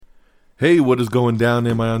Hey, what is going down,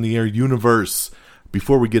 Am I on the Air universe?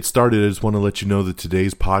 Before we get started, I just want to let you know that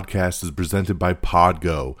today's podcast is presented by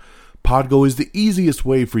Podgo. Podgo is the easiest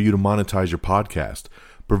way for you to monetize your podcast,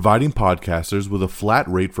 providing podcasters with a flat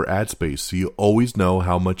rate for ad space so you always know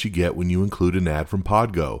how much you get when you include an ad from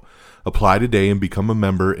Podgo. Apply today and become a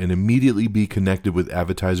member and immediately be connected with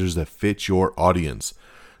advertisers that fit your audience.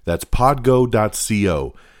 That's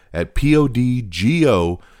podgo.co at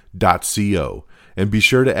podgo.co. And be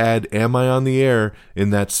sure to add Am I on the Air in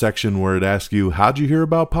that section where it asks you, how'd you hear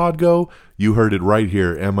about Podgo? You heard it right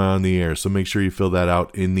here, Am I on the Air? So make sure you fill that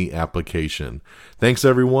out in the application. Thanks,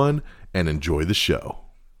 everyone, and enjoy the show.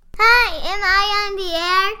 Hi, am I on the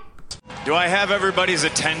air? Do I have everybody's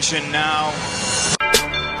attention now?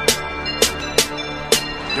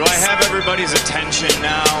 Do I have everybody's attention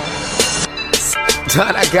now?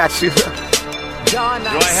 Don, I got you. Do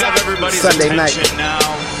I have everybody's Sunday attention night.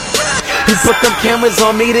 now? You put them cameras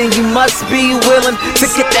on me, then you must be willing to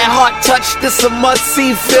get that heart touch. This a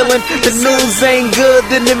must-see feeling. The news ain't good,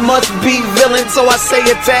 then it must be villain. So I say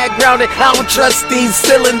a tag grounded, I don't trust these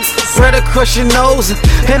ceilings. Spread across your nose,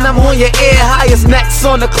 and I'm on your ear, highest necks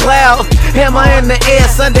on the cloud. Am I in the air?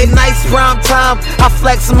 Sunday nights, prime time. I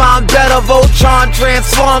flex my better, Voltron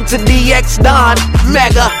transform to DX Don,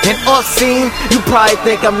 Mega and Obscene. You probably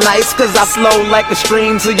think I'm nice, cause I flow like a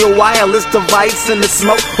stream to your wireless device, and the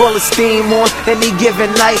smoke full of steam on any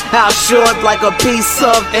given night. I'll short like a piece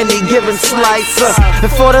of any given slice.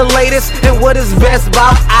 And for the latest and what is best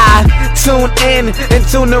about, I tune in and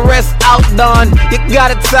tune the rest out. Don, you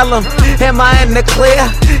gotta tell them, am I in the clear?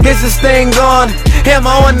 Is this thing on? Am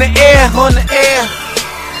I on the air? On the air.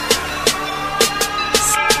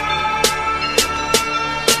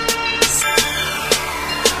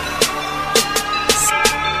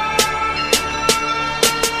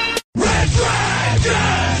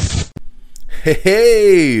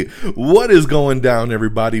 Hey, what is going down,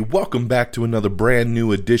 everybody? Welcome back to another brand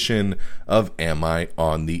new edition of Am I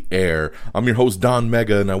on the Air? I'm your host, Don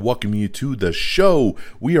Mega, and I welcome you to the show.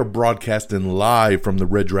 We are broadcasting live from the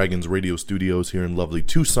Red Dragons radio studios here in lovely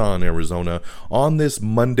Tucson, Arizona, on this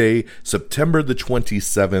Monday, September the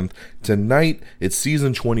 27th. Tonight, it's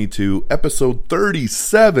season 22, episode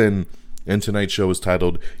 37, and tonight's show is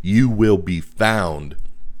titled, You Will Be Found.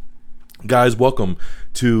 Guys, welcome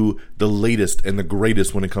to the latest and the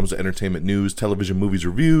greatest when it comes to entertainment news, television, movies,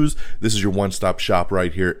 reviews. This is your one-stop shop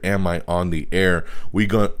right here, Am I on the Air? We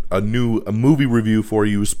got a movie review for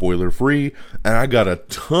you, spoiler-free, and I got a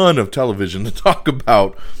ton of television to talk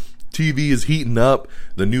about. TV is heating up.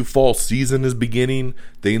 The new fall season is beginning.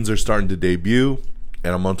 Things are starting to debut,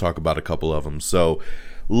 and I'm going to talk about a couple of them. So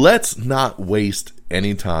let's not waste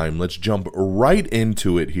any time. Let's jump right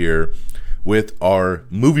into it here with our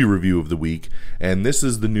movie review of the week, and this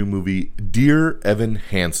is the new movie Dear Evan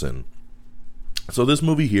Hansen. So this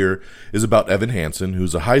movie here is about Evan Hansen,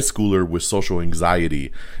 who's a high schooler with social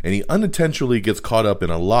anxiety, and he unintentionally gets caught up in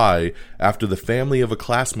a lie after the family of a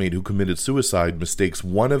classmate who committed suicide mistakes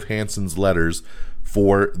one of Hansen's letters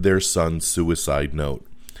for their son's suicide note.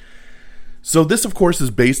 So this, of course, is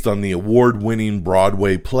based on the award-winning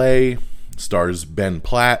Broadway play, stars Ben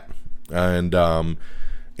Platt, and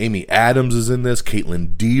Amy Adams is in this,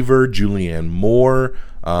 Caitlin Dever, Julianne Moore,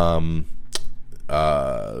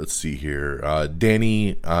 let's see here,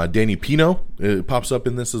 Danny Pino pops up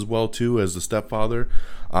in this as well too as the stepfather.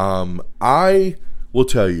 I will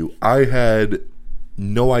tell you, I had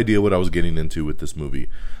no idea what I was getting into with this movie.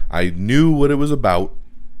 I knew what it was about,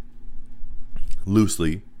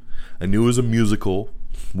 loosely. I knew it was a musical,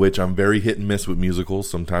 which I'm very hit and miss with musicals.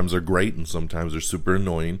 Sometimes they're great and sometimes they're super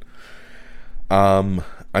annoying.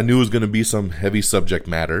 I knew it was going to be some heavy subject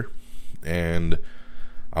matter, and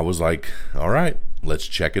I was like, all right, let's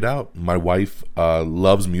check it out. My wife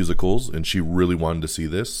loves musicals, and she really wanted to see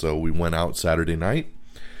this, so we went out Saturday night,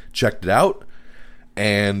 checked it out,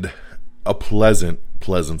 and a pleasant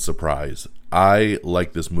surprise. I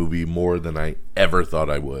like this movie more than I ever thought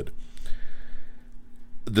I would.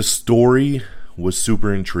 The story was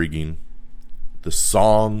super intriguing. The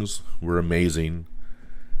songs were amazing.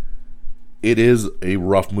 It is a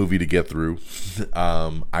rough movie to get through.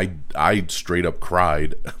 I straight up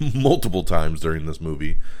cried multiple times during this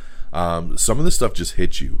movie. Some of the stuff just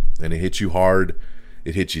hits you, and it hits you hard.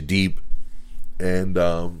 It hits you deep, and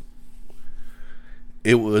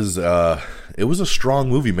it was a strong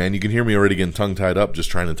movie, man. You can hear me already getting tongue tied up just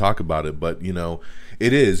trying to talk about it, but you know,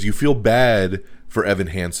 it is. You feel bad for Evan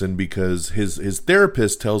Hansen because his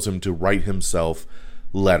therapist tells him to write himself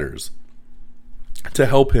letters to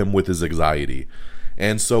help him with his anxiety.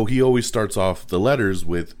 And so he always starts off the letters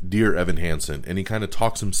with Dear Evan Hansen, and he kind of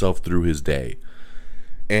talks himself through his day.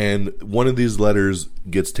 And one of these letters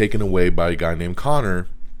gets taken away by a guy named Connor,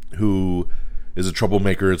 who is a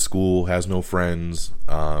troublemaker at school, has no friends,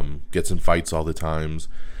 gets in fights all the times.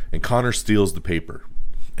 And Connor steals the paper.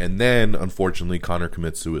 And then, unfortunately, Connor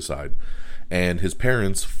commits suicide. And his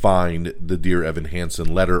parents find the Dear Evan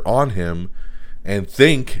Hansen letter on him and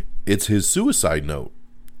think it's his suicide note.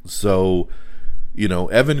 So,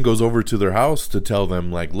 Evan goes over to their house to tell them,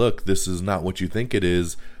 like, look, this is not what you think it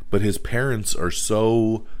is. But his parents are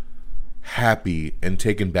so happy and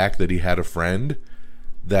taken back that he had a friend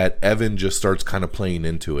that Evan just starts kind of playing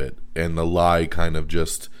into it. And the lie kind of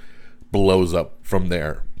just blows up from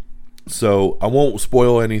there. So I won't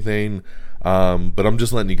spoil anything, but I'm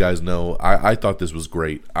just letting you guys know. I thought this was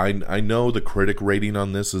great. I know the critic rating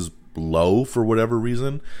on this is low for whatever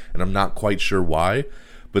reason, and I'm not quite sure why.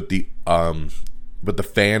 But the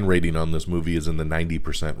fan rating on this movie is in the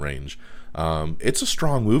 90% range. It's a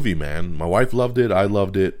strong movie, man. My wife loved it. I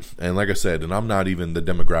loved it. And like I said, and I'm not even the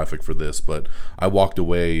demographic for this, but I walked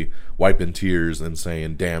away wiping tears and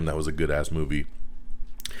saying, damn, that was a good-ass movie.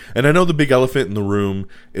 And I know the big elephant in the room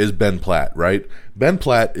is Ben Platt, right? Ben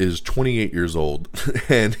Platt is 28 years old,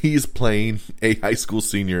 and he's playing a high school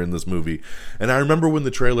senior in this movie. And I remember when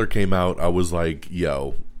the trailer came out, I was like,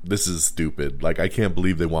 yo, this is stupid. Like, I can't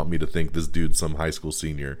believe they want me to think this dude's some high school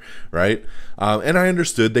senior, right? And I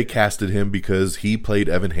understood they casted him because he played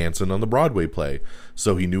Evan Hansen on the Broadway play.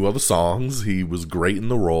 So he knew all the songs, he was great in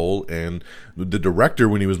the role, and the director,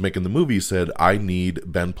 when he was making the movie, said, I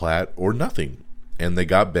need Ben Platt or nothing. And they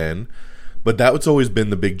got Ben. But that's always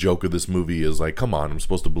been the big joke of this movie is like, come on, I'm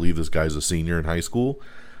supposed to believe this guy's a senior in high school?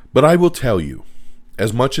 But I will tell you,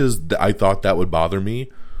 as much as I thought that would bother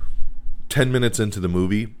me, 10 minutes into the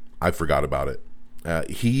movie, I forgot about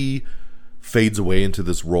it. He fades away into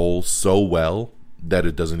this role so well that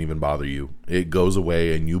it doesn't even bother you. It goes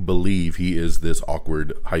away and you believe he is this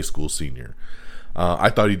awkward high school senior.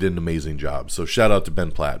 I thought he did an amazing job. So shout out to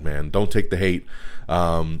Ben Platt, man. Don't take the hate.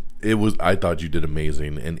 I thought you did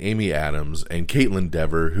amazing. And Amy Adams and Caitlin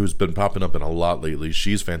Dever, who's been popping up in a lot lately,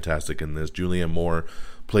 she's fantastic in this. Julianne Moore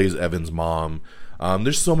plays Evan's mom.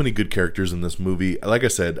 There's so many good characters in this movie. Like I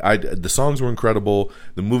said, the songs were incredible.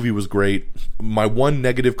 The movie was great. My one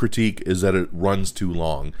negative critique is that it runs too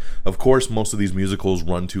long. Of course, most of these musicals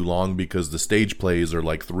run too long because the stage plays are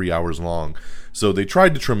like 3 hours long. So they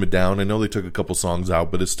tried to trim it down. I know they took a couple songs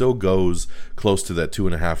out, but it still goes close to that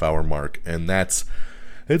 2.5 hour mark. And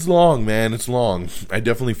it's long, man. It's long. I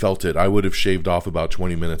definitely felt it. I would have shaved off about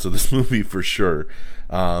 20 minutes of this movie for sure.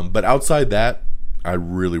 But outside that, I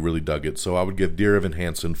really, really dug it. So I would give Dear Evan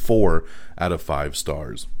Hansen 4 out of 5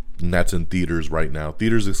 stars. And that's in theaters right now.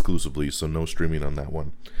 Theaters exclusively, so no streaming on that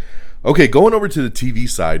one. Okay, going over to the TV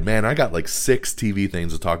side, man, I got like 6 TV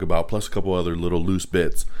things to talk about, plus a couple other little loose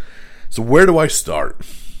bits. So where do I start?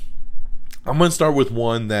 I'm going to start with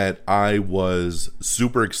one that I was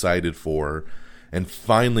super excited for and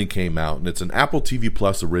finally came out. And it's an Apple TV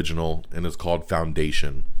Plus original, and it's called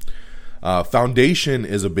Foundation. Foundation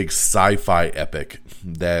is a big sci-fi epic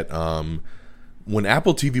that when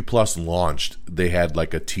Apple TV Plus launched, they had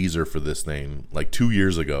like a teaser for this thing like 2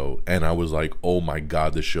 years ago, and I was like, oh my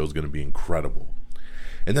god, this show's going to be incredible.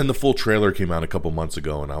 And then the full trailer came out a couple months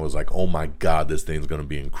ago, and I was like, oh my god, this thing's going to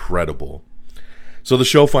be incredible. So the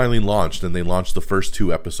show finally launched, and they launched the first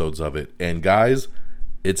 2 episodes of it, and guys,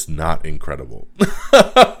 it's not incredible.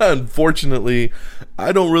 Unfortunately,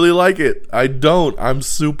 I don't really like it. I'm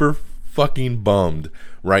super fucking bummed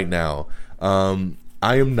right now.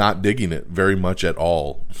 I am not digging it very much at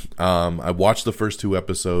all. I watched the first 2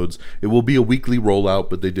 episodes. It will be a weekly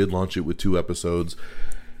rollout, but they did launch it with 2 episodes.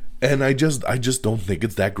 And I just don't think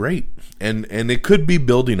it's that great. And it could be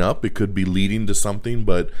building up. It could be leading to something,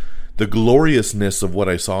 but the gloriousness of what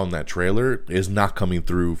I saw in that trailer is not coming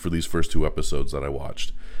through for these first 2 episodes that I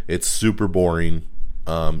watched. It's super boring.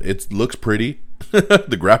 It looks pretty.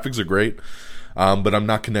 The graphics are great. But I'm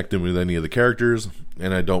not connecting with any of the characters,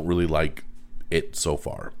 and I don't really like it so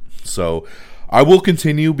far. So I will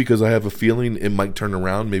continue because I have a feeling it might turn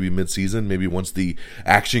around maybe mid-season. Maybe once the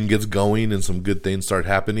action gets going and some good things start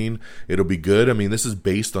happening, it'll be good. I mean, this is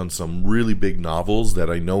based on some really big novels that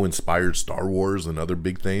I know inspired Star Wars and other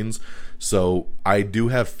big things. So I do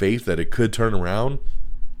have faith that it could turn around.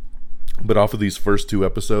 But off of these first 2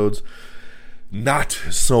 episodes, not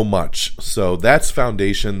so much. So that's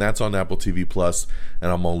Foundation. That's on Apple TV Plus,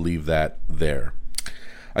 and I'm going to leave that there.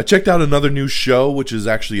 I checked out another new show, which is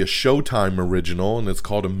actually a Showtime original, and it's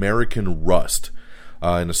called American Rust.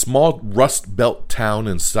 In a small Rust Belt town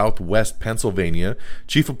in southwest Pennsylvania,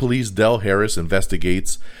 Chief of Police Del Harris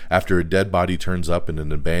investigates after a dead body turns up in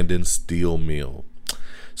an abandoned steel mill.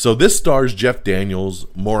 So this stars Jeff Daniels,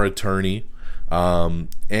 Maura Tierney,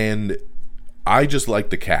 and I just like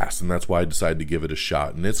the cast, and that's why I decided to give it a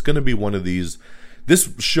shot. And it's going to be one of these.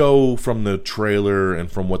 This show, from the trailer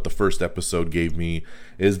and from what the first episode gave me,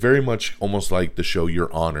 is very much almost like the show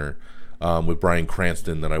Your Honor with Bryan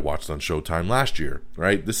Cranston that I watched on Showtime last year,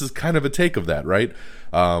 right? This is kind of a take of that, right?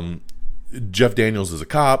 Jeff Daniels is a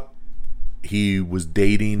cop. He was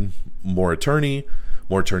dating Maura Tierney.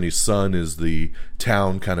 Maura Tierney's son is the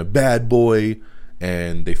town kind of bad boy,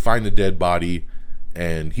 and they find a dead body,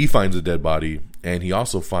 and he finds a dead body, and he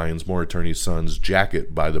also finds Maura Tierney's son's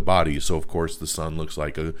jacket by the body. So of course the son looks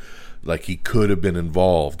like he could have been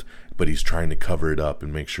involved, but he's trying to cover it up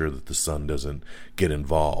and make sure that the son doesn't get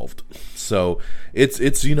involved. So it's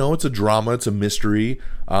a drama, it's a mystery,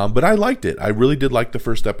 but I liked it. I really did like the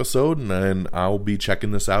first episode, and I'll be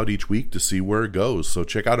checking this out each week to see where it goes. So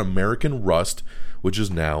check out American Rust, which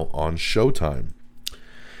is now on Showtime.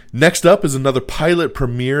 Next up is another pilot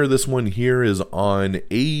premiere. This one here is on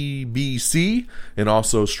ABC and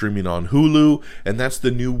also streaming on Hulu, and that's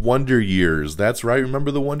the new Wonder Years. That's right,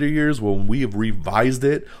 remember the Wonder Years? Well, we have revised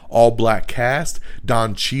it, all black cast.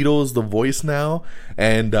 Don Cheadle is the voice now,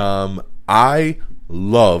 and I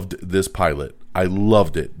loved this pilot. I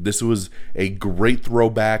loved it. This was a great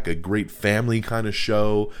throwback, a great family kind of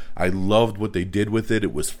show. I loved what they did with it.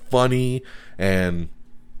 It was funny, and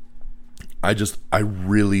I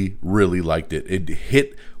really, really liked it. It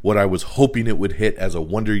hit what I was hoping it would hit as a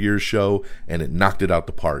Wonder Years show, and it knocked it out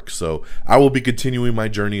the park. So I will be continuing my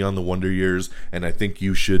journey on the Wonder Years, and I think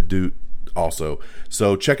you should do also.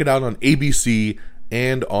 So check it out on ABC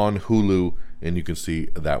and on Hulu, and you can see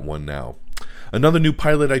that one now. Another new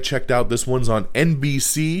pilot I checked out, this one's on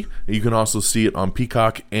NBC. You can also see it on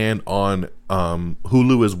Peacock and on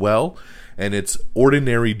Hulu as well, and it's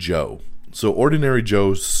Ordinary Joe. So Ordinary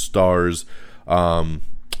Joe stars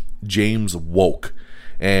James Wolk,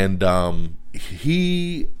 and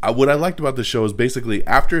what I liked about the show is basically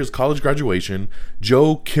after his college graduation,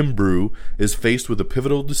 Joe Kimbrough is faced with a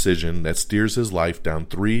pivotal decision that steers his life down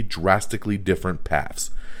 3 drastically different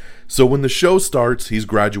paths. So when the show starts, he's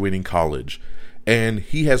graduating college, and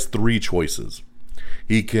he has 3 choices.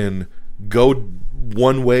 He can go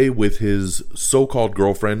one way with his so-called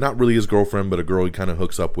girlfriend, not really his girlfriend, but a girl he kind of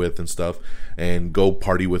hooks up with and stuff, and go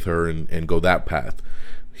party with her and go that path.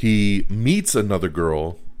 He meets another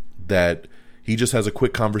girl that he just has a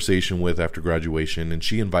quick conversation with after graduation, and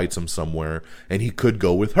she invites him somewhere, and he could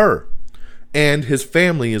go with her. And his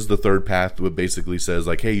family is the third path, that basically says,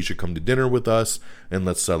 like, hey, you should come to dinner with us, and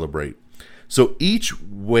let's celebrate. So each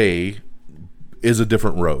way is a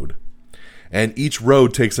different road. And each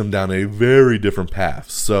road takes him down a very different path.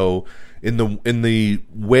 So in the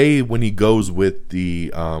way when he goes with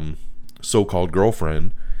the so-called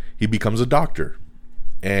girlfriend, he becomes a doctor.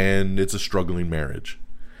 And it's a struggling marriage.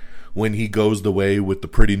 When he goes the way with the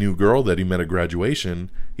pretty new girl that he met at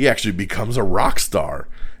graduation, he actually becomes a rock star.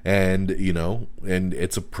 And, and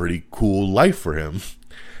it's a pretty cool life for him.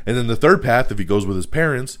 And then the third path, if he goes with his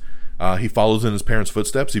parents, he follows in his parents'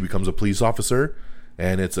 footsteps. He becomes a police officer.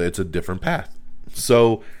 And it's a different path.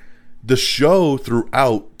 So the show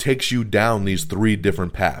throughout takes you down these 3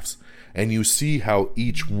 different paths, and you see how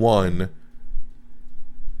each one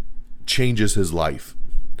changes his life.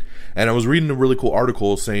 And I was reading a really cool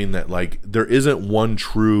article saying that, like, there isn't one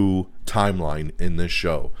true timeline in this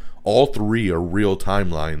show. All 3 are real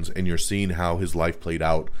timelines, and you're seeing how his life played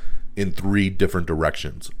out in 3 different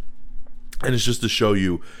directions. And it's just to show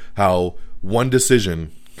you how one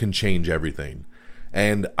decision can change everything.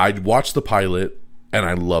 And I watched the pilot, and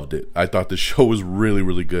I loved it. I thought the show was really,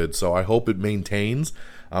 really good. So I hope it maintains.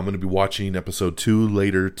 I'm going to be watching episode 2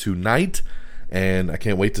 later tonight, and I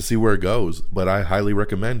can't wait to see where it goes. But I highly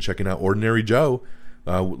recommend checking out Ordinary Joe.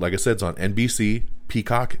 Like I said, it's on NBC,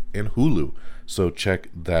 Peacock, and Hulu. So check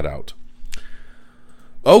that out.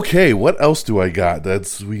 Okay, what else do I got?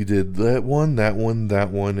 We did that one, and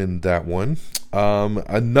that one.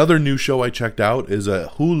 Another new show I checked out is a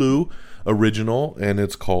Hulu original, and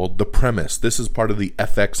it's called The Premise. This is part of the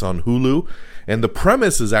FX on Hulu, and The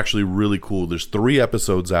Premise is actually really cool. There's 3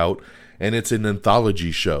 episodes out, and it's an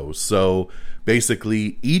anthology show. So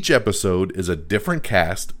basically each episode is a different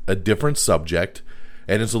cast, a different subject,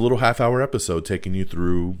 and it's a little half-hour episode taking you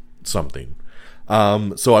through something.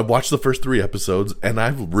 So I watched the first 3 episodes, and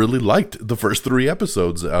I've really liked the first 3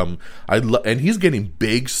 episodes. And he's getting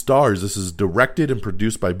big stars. This is directed and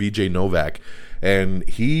produced by BJ Novak, and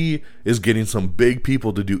he is getting some big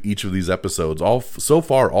people to do each of these episodes. So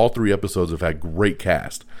far, all 3 episodes have had great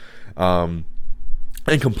cast.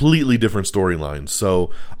 and completely different storylines. So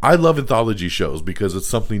I love anthology shows because it's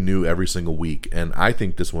something new every single week, and I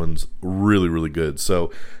think this one's really, really good.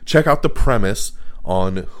 So check out The Premise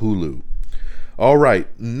on Hulu. All right,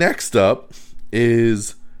 next up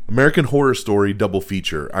is American Horror Story double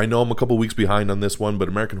feature. I know I'm a couple weeks behind on this one, but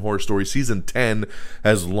American Horror Story Season 10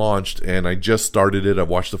 has launched, and I just started it. I've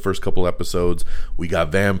watched the first couple episodes. We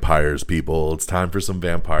got vampires, people. It's time for some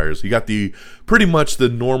vampires. You got pretty much the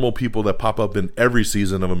normal people that pop up in every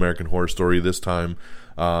season of American Horror Story. This time,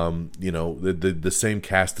 the same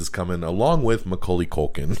cast is coming, along with Macaulay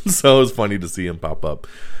Culkin. So it's funny to see him pop up.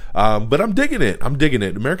 But I'm digging it.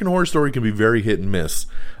 American Horror Story can be very hit and miss.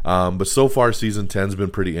 But so far, Season 10's been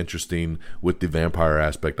pretty interesting with the vampire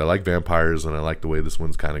aspect. I like vampires, and I like the way this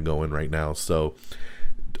one's kind of going right now. So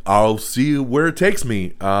I'll see where it takes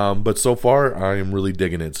me. But so far, I am really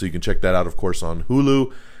digging it. So you can check that out, of course, on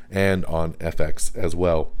Hulu and on FX as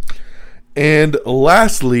well. And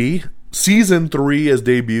lastly, Season 3 has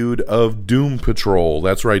debuted of Doom Patrol.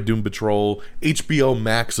 That's right, Doom Patrol, HBO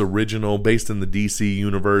Max original based in the DC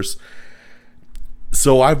universe.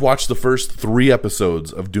 So I've watched the first 3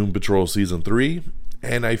 episodes of Doom Patrol Season 3,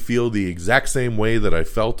 and I feel the exact same way that I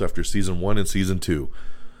felt after Season 1 and Season 2.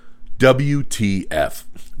 WTF.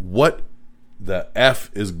 What the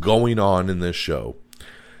F is going on in this show?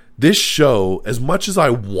 This show, as much as I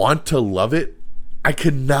want to love it, I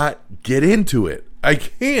cannot get into it. I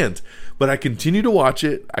can't, but I continue to watch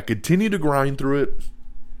it. I continue to grind through it.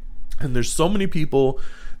 And there's so many people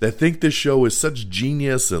that think this show is such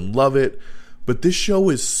genius and love it. But this show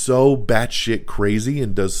is so batshit crazy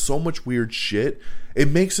and does so much weird shit. It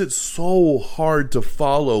makes it so hard to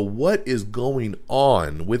follow what is going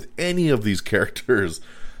on with any of these characters.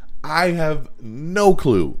 I have no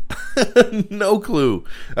clue. No clue.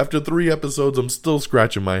 After 3 episodes, I'm still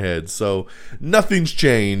scratching my head. So nothing's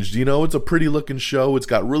changed. It's a pretty looking show. It's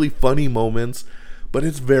got really funny moments, but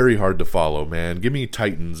it's very hard to follow, man. Give me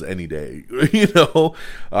Titans any day,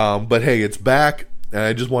 But hey, it's back. And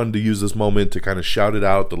I just wanted to use this moment to kind of shout it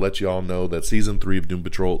out to let you all know that Season 3 of Doom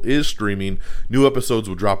Patrol is streaming. New episodes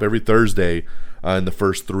will drop every Thursday, and the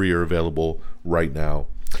first 3 are available right now.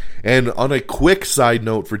 And on a quick side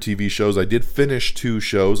note for TV shows, I did finish 2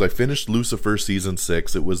 shows. I finished Lucifer Season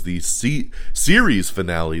 6. It was the series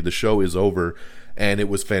finale. The show is over, and it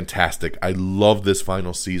was fantastic. I love this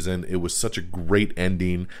final season. It was such a great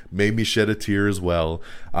ending. Made me shed a tear as well.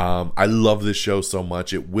 I love this show so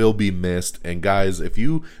much. It will be missed. And guys, if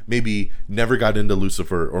you maybe never got into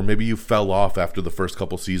Lucifer, or maybe you fell off after the first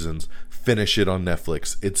couple seasons, finish it on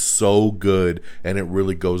Netflix. It's so good, and it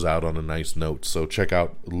really goes out on a nice note. So check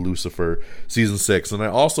out Lucifer Season 6. And I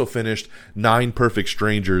also finished 9 Perfect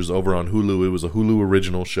Strangers over on Hulu. It was a Hulu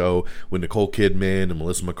original show with Nicole Kidman and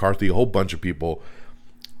Melissa McCarthy, a whole bunch of people.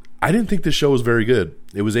 I didn't think this show was very good.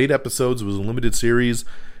 It was 8 episodes. It was a limited series.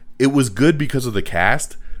 It was good because of the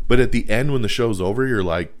cast, but at the end when the show's over, you're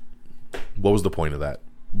like, what was the point of that?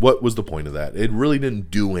 What was the point of that? It really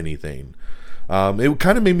didn't do anything. It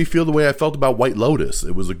kind of made me feel the way I felt about White Lotus.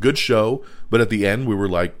 It was a good show, but at the end we were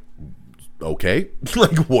like, okay,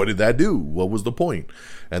 like what did that do? What was the point?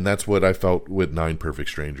 And that's what I felt with 9 Perfect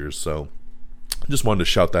Strangers. So just wanted to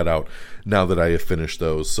shout that out now that I have finished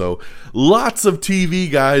those. So lots of TV,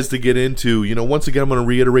 guys, to get into. Once again, I'm going to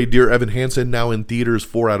reiterate Dear Evan Hansen, now in theaters,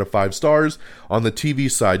 4 out of 5 stars. On the TV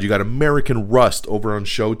side, you got American Rust over on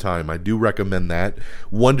Showtime. I do recommend that.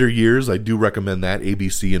 Wonder Years, I do recommend that.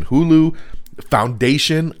 ABC and Hulu.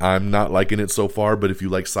 Foundation, I'm not liking it so far, but if you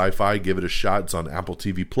like sci-fi, give it a shot. It's on Apple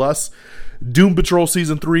TV Plus. Doom Patrol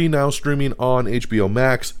Season 3 now streaming on HBO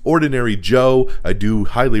Max. Ordinary Joe, I do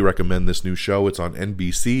highly recommend this new show. It's on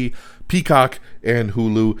NBC, Peacock, and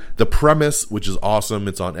Hulu. The Premise, which is awesome,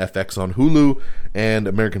 it's on FX on Hulu. And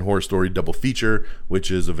American Horror Story double feature, which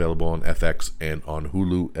is available on FX and on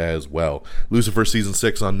Hulu as well. Lucifer Season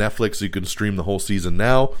 6 on Netflix, you can stream the whole season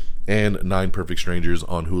now. And 9 Perfect Strangers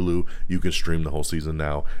on Hulu, you can stream the whole season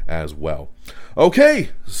now as well. Okay,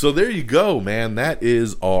 so there you go, man. That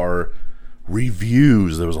is our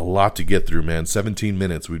reviews. There was a lot to get through, man. 17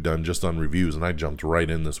 minutes we've done just on reviews, and I jumped right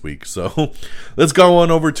in this week. So let's go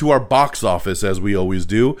on over to our box office, as we always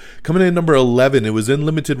do. Coming in number 11, it was in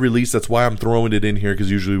limited release. That's why I'm throwing it in here,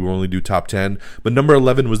 because usually we only do top 10. But number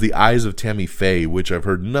 11 was The Eyes of Tammy Faye, which I've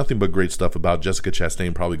heard nothing but great stuff about. Jessica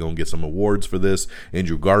Chastain probably going to get some awards for this.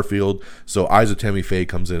 Andrew Garfield. So Eyes of Tammy Faye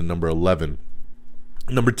comes in at number 11.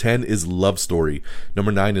 Number 10 is Love Story.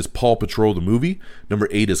 Number 9 is Paw Patrol the movie. Number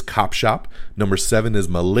 8 is Cop Shop. Number 7 is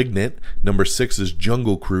Malignant. Number 6 is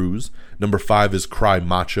Jungle Cruise. Number 5 is Cry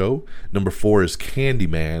Macho. Number 4 is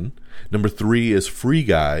Candyman. Number 3 is Free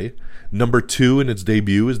Guy. Number 2 in its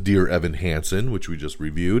debut is Dear Evan Hansen, which we just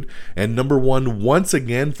reviewed. And number 1, once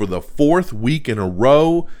again for the 4th week in a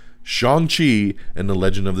row, Shang-Chi and the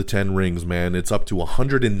Legend of the Ten Rings, man. It's up to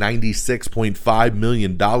 $196.5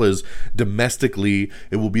 million domestically.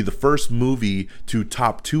 It will be the first movie to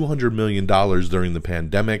top $200 million during the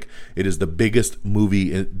pandemic. It is the biggest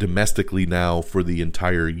movie domestically now for the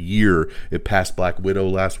entire year. It passed Black Widow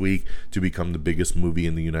last week to become the biggest movie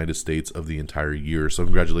in the United States of the entire year. So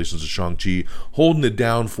congratulations to Shang-Chi, holding it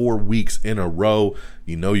down 4 weeks in a row.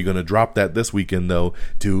 You know you're going to drop that this weekend, though,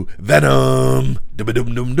 to Venom.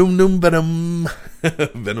 Venom.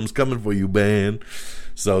 Venom's coming for you, man.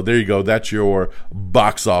 So there you go. That's your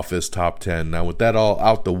box office top 10. Now, with that all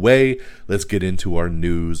out the way, let's get into our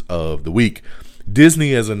news of the week.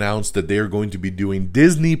 Disney has announced that they are going to be doing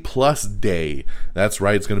Disney Plus Day. That's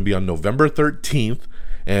right. It's going to be on November 13th.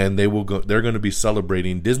 And they're going to be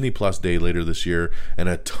celebrating Disney Plus Day later this year, and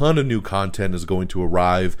a ton of new content is going to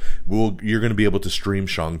arrive. You're going to be able to stream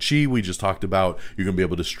Shang-Chi, we just talked about. You're going to be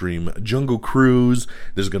able to stream Jungle Cruise.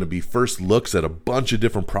 There's going to be first looks at a bunch of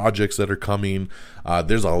different projects that are coming.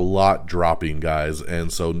 There's a lot dropping, guys,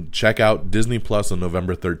 and so check out Disney Plus on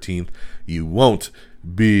November 13th. You won't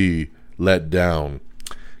be let down.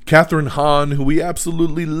 Catherine Hahn, who we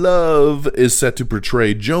absolutely love, is set to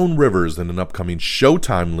portray Joan Rivers in an upcoming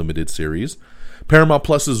Showtime limited series. Paramount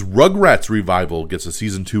Plus's Rugrats revival gets a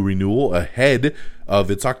season 2 renewal ahead of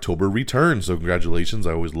its October return. So congratulations.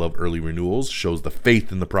 I always love early renewals. Shows the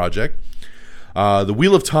faith in the project. The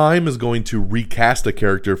Wheel of Time is going to recast a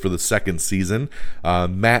character for the second season.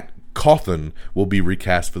 Matt Cawthon will be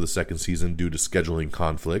recast for the second season due to scheduling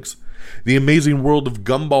conflicts. The Amazing World of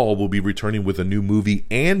Gumball will be returning with a new movie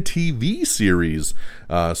and TV series,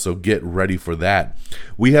 so get ready for that.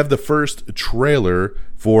 We have the first trailer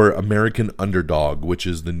for American Underdog, which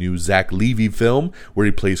is the new Zach Levy film where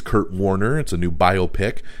he plays Kurt Warner. It's a new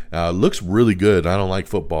biopic. Looks really good. I don't like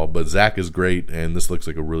football, but Zach is great, and this looks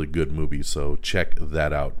like a really good movie, so check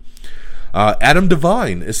that out. Adam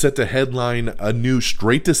Devine is set to headline a new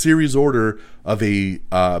straight-to-series order of a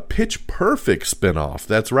Pitch Perfect spinoff.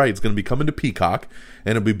 That's right, it's going to be coming to Peacock,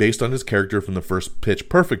 and it'll be based on his character from the first Pitch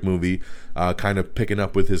Perfect movie, kind of picking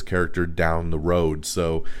up with his character down the road.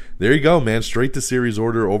 So there you go, man, straight-to-series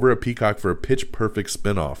order over at Peacock for a Pitch Perfect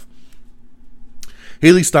spinoff.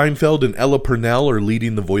 Haley Steinfeld and Ella Purnell are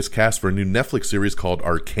leading the voice cast for a new Netflix series called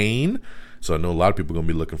Arcane. So I know a lot of people are going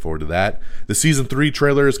to be looking forward to that. The Season 3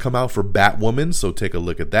 trailer has come out for Batwoman, so take a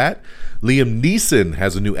look at that. Liam Neeson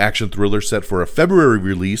has a new action thriller set for a February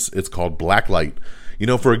release. It's called Blacklight. You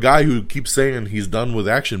know, for a guy who keeps saying he's done with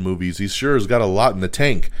action movies, he sure has got a lot in the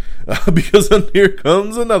tank. Because here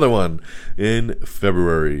comes another one in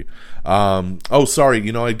February.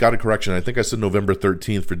 Sorry, I got a correction. I think I said November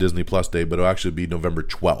 13th for Disney Plus Day, but it'll actually be November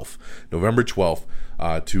 12th. November 12th,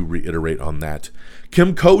 to reiterate on that.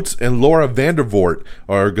 Kim Coates and Laura Vandervoort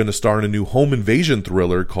are going to star in a new home invasion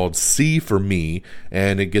thriller called See for Me,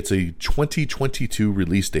 and it gets a 2022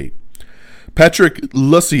 release date. Patrick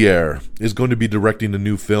Lussier is going to be directing a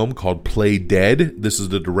new film called Play Dead. This is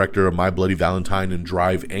the director of My Bloody Valentine and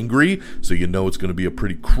Drive Angry, so you know it's going to be a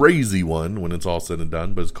pretty crazy one when it's all said and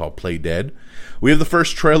done, but it's called Play Dead. We have the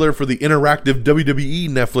first trailer for the interactive WWE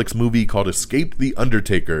Netflix movie called Escape the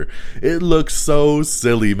Undertaker. It looks so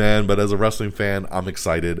silly, man, but as a wrestling fan, I'm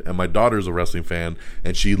excited, and my daughter's a wrestling fan,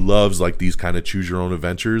 and she loves like these kind of choose-your-own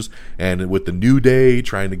adventures, and with the New Day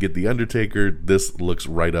trying to get the Undertaker, this looks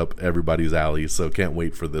right up everybody's alley, so can't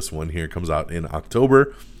wait for this one here. It comes out in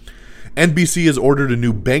October. NBC has ordered a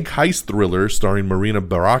new bank heist thriller starring Marina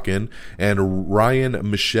Barakin and Ryan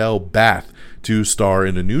Michelle Bath to star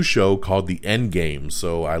in a new show called The Endgame.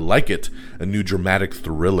 So I like it. A new dramatic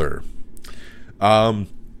thriller.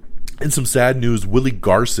 In some sad news, Willie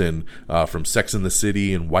Garson from Sex and the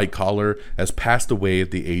City and White Collar has passed away at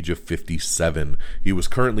the age of 57. He was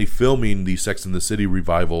currently filming the Sex and the City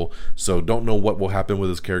revival, so don't know what will happen with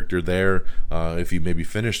his character there, if he maybe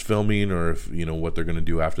finished filming or if what they're going to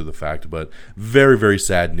do after the fact. But very, very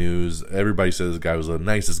sad news. Everybody says this guy was the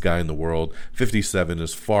nicest guy in the world. 57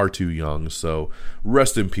 is far too young, so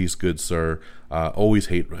rest in peace, good sir. Always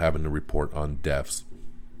hate having to report on deaths.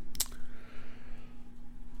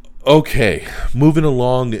 Okay, moving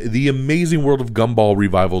along, the Amazing World of Gumball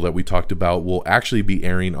revival that we talked about will actually be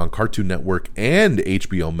airing on Cartoon Network and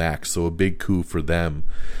HBO Max, so a big coup for them.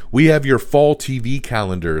 We have your fall TV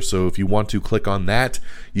calendar, so if you want to click on that,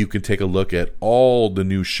 you can take a look at all the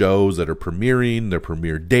new shows that are premiering, their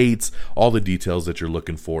premiere dates, all the details that you're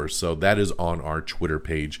looking for. So that is on our Twitter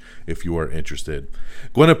page if you are interested.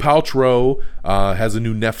 Gwyneth Paltrow has a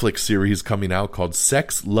new Netflix series coming out called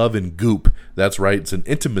Sex, Love, and Goop. That's right, it's an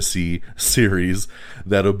intimacy series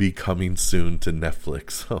that'll be coming soon to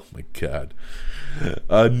Netflix. Oh my God.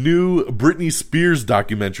 A new Britney Spears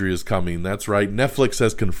documentary is coming. That's right. Netflix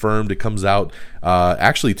has confirmed it comes out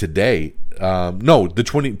actually today.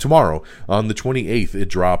 Tomorrow on the 28th it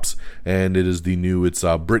drops, and it is it's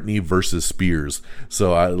Britney versus Spears.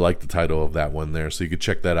 So I like the title of that one there. So you can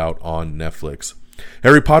check that out on Netflix.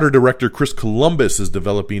 Harry Potter director Chris Columbus is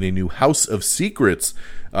developing a new House of Secrets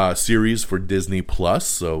series for Disney Plus,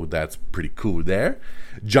 so that's pretty cool there.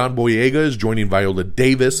 John Boyega is joining Viola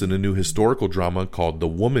Davis in a new historical drama called The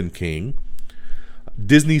Woman King.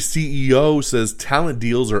 Disney CEO says talent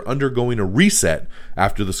deals are undergoing a reset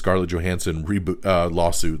after the Scarlett Johansson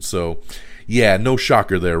lawsuit. So, yeah, no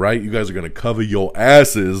shocker there, right? You guys are going to cover your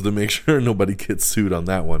asses to make sure nobody gets sued on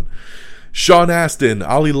that one. Sean Astin,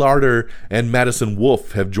 Ali Larter, and Madison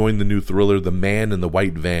Wolfe have joined the new thriller The Man in the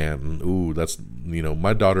White Van. Ooh, that's,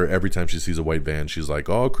 my daughter, every time she sees a white van, she's like,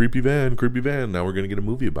 oh, creepy van. Now we're going to get a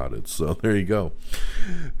movie about it. So there you go.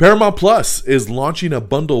 Paramount Plus is launching a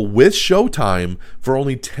bundle with Showtime for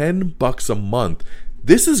only $10 a month.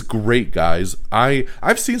 This is great, guys.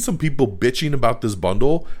 I've seen some people bitching about this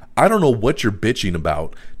bundle. I don't know what you're bitching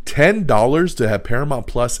about. $10 to have Paramount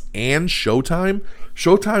Plus and Showtime?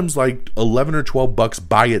 Showtime's like $11 or $12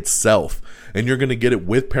 by itself, and you're going to get it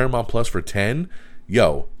with Paramount Plus for $10.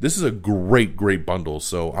 Yo, this is a great bundle,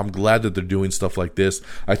 so I'm glad that they're doing stuff like this.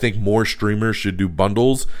 I think more streamers should do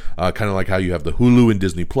bundles, kind of like how you have the Hulu and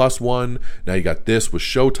Disney Plus one. Now you got this with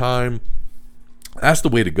Showtime. That's the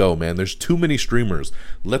way to go, man. There's too many streamers.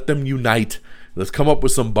 Let them unite. Let's come up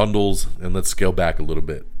with some bundles, and let's scale back a little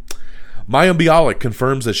bit. Maya Bialik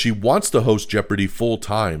confirms that she wants to host Jeopardy full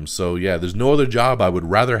time. So yeah, there's no other job I would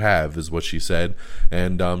rather have, is what she said.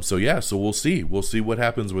 And so we'll see. We'll see what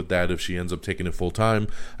happens with that if she ends up taking it full time.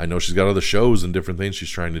 I know she's got other shows and different things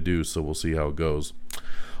she's trying to do, so we'll see how it goes.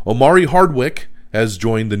 Omari Hardwick has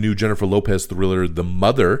joined the new Jennifer Lopez thriller The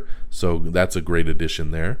Mother, so that's a great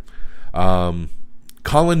addition there.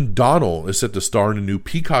 Colin Donnell is set to star in a new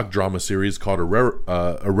Peacock drama series called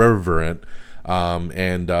Irreverent.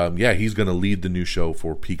 He's going to lead the new show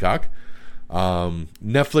for Peacock.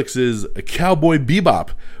 Netflix's Cowboy Bebop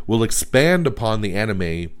will expand upon the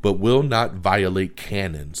anime, but will not violate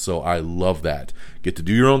canon. So I love that. Get to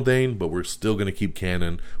do your own thing, but we're still going to keep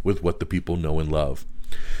canon with what the people know and love.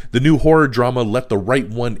 The new horror drama Let the Right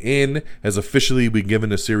One In has officially been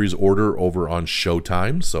given a series order over on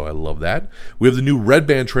Showtime, so I love that. We have the new Red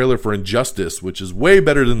Band trailer for Injustice, which is way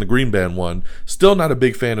better than the Green Band one. Still not a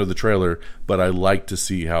big fan of the trailer, but I like to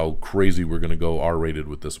see how crazy we're going to go R-rated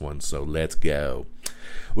with this one, so let's go.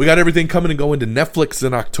 We got everything coming and going to Netflix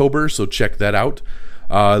in October, so check that out.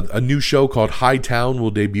 A new show called Hightown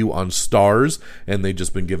will debut on Starz, and they've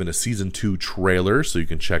just been given a Season 2 trailer, so you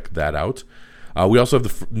can check that out. We also have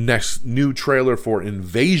the next new trailer for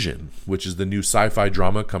Invasion, which is the new sci-fi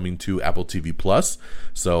drama coming to Apple TV Plus.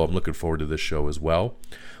 So I'm looking forward to this show as well.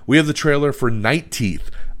 We have the trailer for Night Teeth.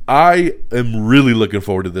 I am really looking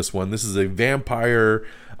forward to this one. This is a vampire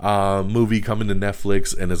movie coming to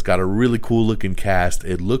Netflix, and it's got a really cool looking cast.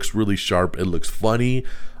 It looks really sharp. It looks funny.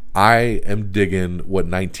 I am digging what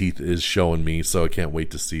Night Teeth is showing me, so I can't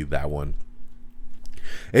wait to see that one.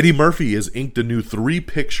 Eddie Murphy has inked a new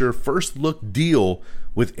 3-picture first look deal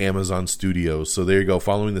with Amazon Studios. So there you go.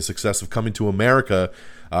 Following the success of Coming to America,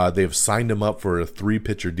 they've signed him up for a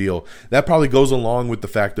 3-picture deal. That probably goes along with the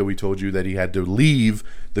fact that we told you that he had to leave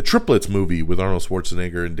the Triplets movie with Arnold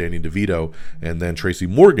Schwarzenegger and Danny DeVito, and then Tracy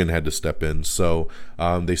Morgan had to step in. So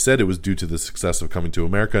they said it was due to the success of Coming to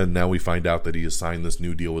America, and now we find out that he has signed this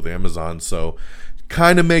new deal with Amazon. So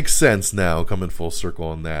kind of makes sense now, coming full circle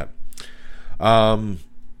on that.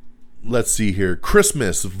 Let's see here.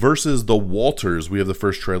 Christmas versus the Walters. We have the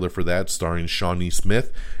first trailer for that, starring Shawnee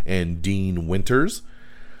Smith and Dean Winters.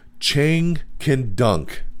 Chang Can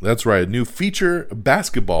Dunk. That's right. A new feature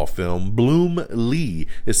basketball film. Bloom Lee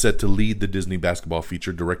is set to lead the Disney basketball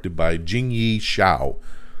feature, directed by Jingyi Shao.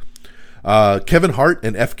 Kevin Hart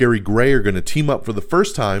and F. Gary Gray are going to team up for the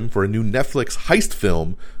first time for a new Netflix heist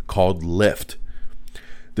film called Lift.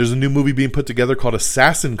 There's a new movie being put together called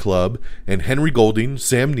Assassin Club, and Henry Golding,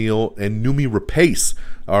 Sam Neill, and Noomi Rapace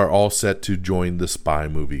are all set to join the spy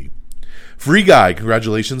movie. Free Guy,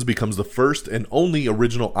 congratulations, becomes the first and only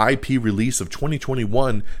original IP release of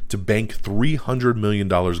 2021 to bank $300 million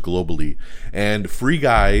globally. And Free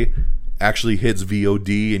Guy actually hits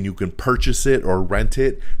VOD, and you can purchase it or rent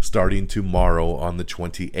it starting tomorrow on the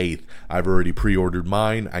 28th. I've already pre-ordered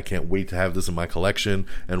mine. I can't wait to have this in my collection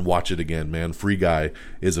and watch it again, man. Free Guy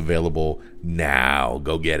is available now.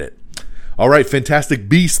 Go get it. All right, Fantastic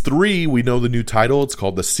Beasts 3, we know the new title. It's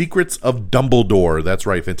called The Secrets of Dumbledore. That's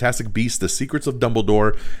right, Fantastic Beasts, The Secrets of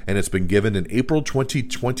Dumbledore, and it's been given an April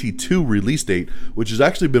 2022 release date, which has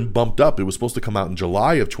actually been bumped up. It was supposed to come out in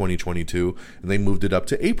July of 2022, and they moved it up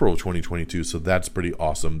to April of 2022, so that's pretty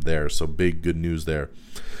awesome there. So big good news there.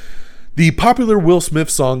 The popular Will Smith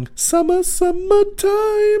song, Summer,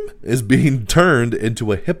 Summertime, is being turned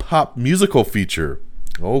into a hip-hop musical feature.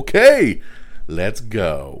 Okay, let's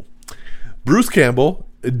go. Bruce Campbell,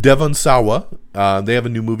 Devon Sawa, they have a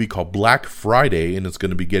new movie called Black Friday, and it's going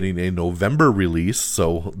to be getting a November release,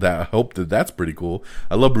 so I hope that's pretty cool.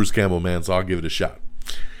 I love Bruce Campbell, man, so I'll give it a shot.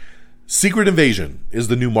 Secret Invasion is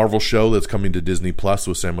the new Marvel show that's coming to Disney Plus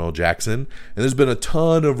with Samuel L. Jackson, and there's been a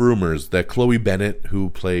ton of rumors that Chloe Bennett, who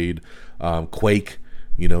played Quake,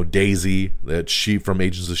 Daisy, that she from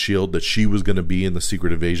Agents of S.H.I.E.L.D., that she was going to be in the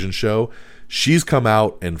Secret Invasion show. She's come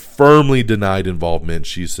out and firmly denied involvement.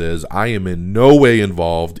 She says, I am in no way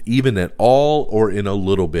involved, even at all or in a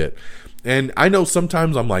little bit. And I know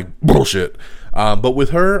sometimes I'm like, bullshit. But with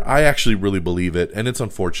her, I actually really believe it. And it's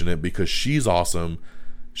unfortunate because she's awesome.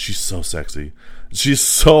 She's so sexy. She's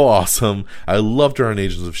so awesome. I loved her on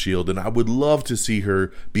Agents of S.H.I.E.L.D. And I would love to see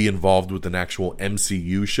her be involved with an actual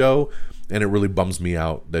MCU show. And it really bums me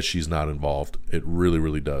out that she's not involved. It really,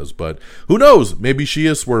 really does. But who knows? Maybe she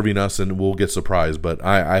is swerving us and we'll get surprised. But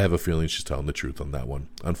I have a feeling she's telling the truth on that one,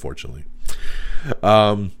 unfortunately.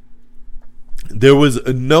 There was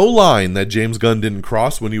no line that James Gunn didn't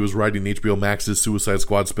cross when he was writing HBO Max's Suicide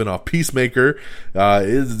Squad spinoff Peacemaker.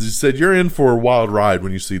 He said, you're in for a wild ride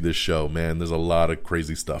when you see this show, man. There's a lot of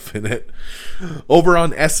crazy stuff in it. Over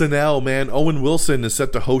on SNL, man, Owen Wilson is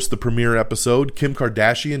set to host the premiere episode. Kim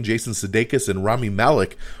Kardashian, Jason Sudeikis, and Rami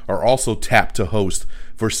Malek are also tapped to host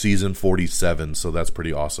for season 47, so that's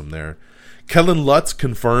pretty awesome there. Kellen Lutz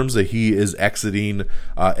confirms that he is exiting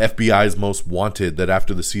FBI's Most Wanted, that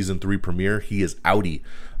after the season 3 premiere, he is outie.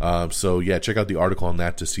 So, yeah, check out the article on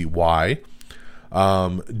that to see why.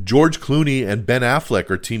 George Clooney and Ben Affleck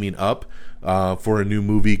are teaming up for a new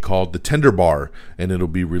movie called The Tender Bar, and it'll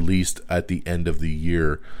be released at the end of the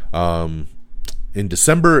year. In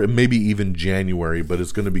December, maybe even January, but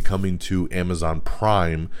it's going to be coming to Amazon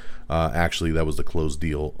Prime. Actually, that was the closed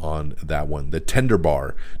deal on that one. The Tender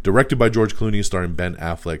Bar, directed by George Clooney, starring Ben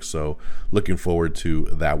Affleck, so looking forward to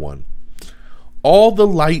that one. All the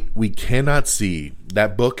Light We Cannot See,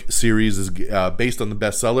 that book series is based on the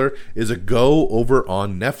bestseller, is a go over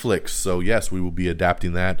on Netflix. So yes, we will be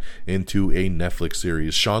adapting that into a Netflix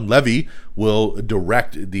series. Sean Levy will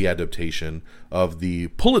direct the adaptation of the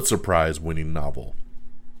Pulitzer Prize winning novel.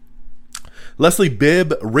 Leslie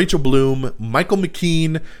Bibb, Rachel Bloom, Michael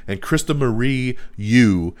McKean, and Krista Marie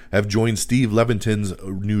Yu have joined Steve Levinton's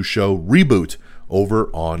new show Reboot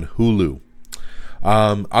over on Hulu.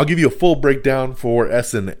 I'll give you a full breakdown for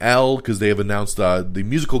SNL because they have announced the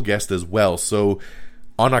musical guest as well. So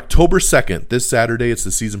on October 2nd, this Saturday, it's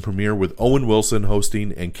the season premiere with Owen Wilson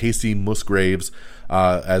hosting and Casey Musgraves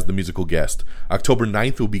as the musical guest. October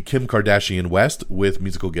 9th will be Kim Kardashian West with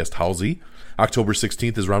musical guest Halsey. October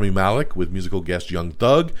 16th is Rami Malek with musical guest Young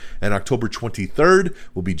Thug. And October 23rd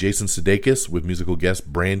will be Jason Sudeikis with musical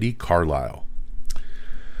guest Brandi Carlile.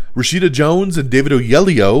 Rashida Jones and David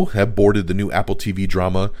Oyelowo have boarded the new Apple TV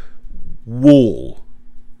drama Wool.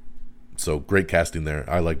 So great casting there.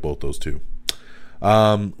 I like both those two.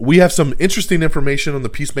 We have some interesting information on the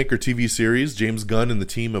Peacemaker TV series. James Gunn and the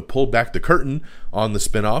team have pulled back the curtain on the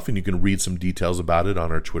spinoff, and you can read some details about it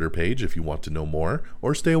on our Twitter page if you want to know more,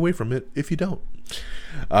 or stay away from it if you don't.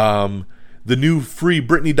 The new Free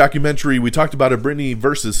Britney documentary, we talked about it, Britney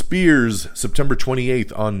versus Spears, September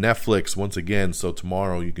 28th on Netflix once again, so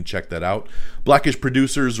tomorrow you can check that out. Blackish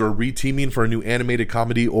producers are reteaming for a new animated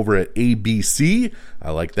comedy over at ABC. I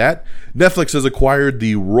like that. Netflix has acquired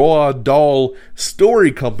the Roald Dahl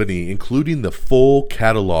Story Company, including the full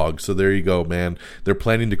catalog. So there you go, man. They're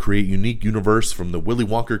planning to create a unique universe from the Willy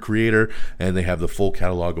Wonka creator, and they have the full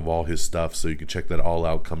catalog of all his stuff, so you can check that all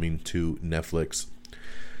out coming to Netflix.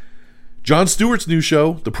 Jon Stewart's new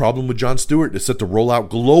show, The Problem with Jon Stewart, is set to roll out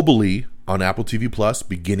globally on Apple TV Plus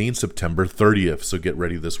beginning September 30th. So get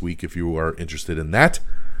ready this week if you are interested in that.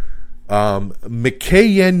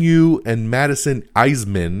 McKay Yenyu and Madison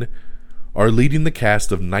Eisman are leading the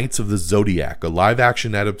cast of Knights of the Zodiac, a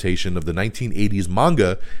live-action adaptation of the 1980s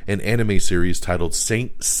manga and anime series titled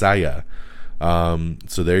Saint Seiya.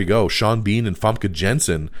 So there you go. Sean Bean and Famke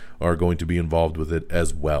Janssen are going to be involved with it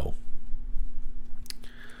as well.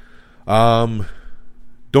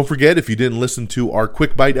 Don't forget, if you didn't listen to our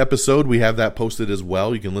Quick Bite episode, we have that posted as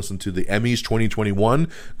well. You can listen to the Emmys 2021,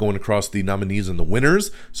 going across the nominees and the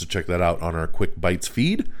winners. So check that out on our Quick Bites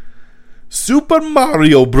feed. Super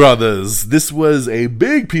Mario Brothers. This was a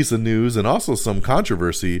big piece of news and also some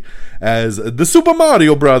controversy, as the Super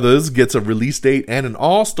Mario Brothers gets a release date and an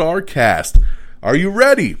all-star cast. Are you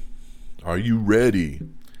ready? Are you ready?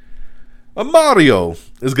 Mario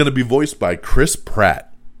is going to be voiced by Chris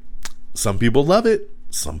Pratt. Some people love it.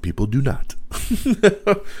 Some people do not.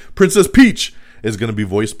 Princess Peach is going to be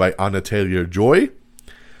voiced by Anya Taylor-Joy.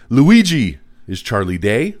 Luigi is Charlie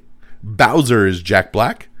Day. Bowser is Jack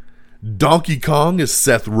Black. Donkey Kong is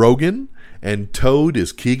Seth Rogen. And Toad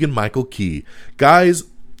is Keegan-Michael Key. Guys,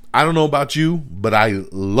 I don't know about you, but I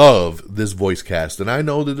love this voice cast. And I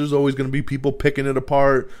know that there's always going to be people picking it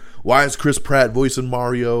apart. Why is Chris Pratt voicing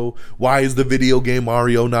Mario? Why is the video game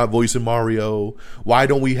Mario not voicing Mario? Why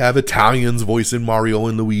don't we have Italians voicing Mario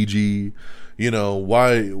and Luigi? You know,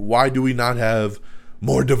 why do we not have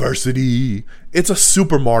more diversity? It's a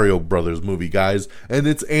Super Mario Brothers movie, guys, and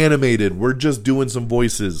it's animated. We're just doing some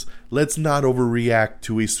voices. Let's not overreact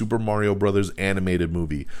to a Super Mario Brothers animated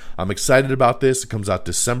movie. I'm excited about this. It comes out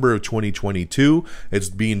December of 2022. It's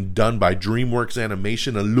being done by DreamWorks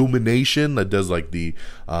Animation, Illumination, that does like the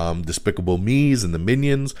Despicable Me's and the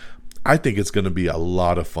Minions. I think it's going to be a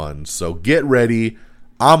lot of fun. So get ready.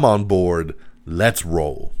 I'm on board. Let's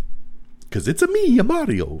roll. Because it's a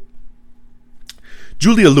Mario.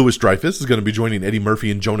 Julia Louis-Dreyfus is going to be joining Eddie Murphy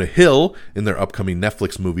and Jonah Hill in their upcoming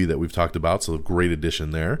Netflix movie that we've talked about, so a great addition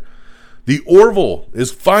there. The Orville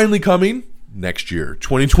is finally coming next year,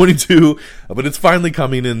 2022, but it's finally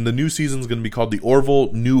coming, and the new season is going to be called The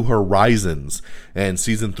Orville New Horizons, and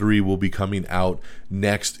season 3 will be coming out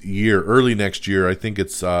next year, early next year. I think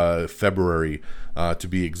it's February to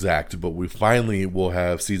be exact, but we finally will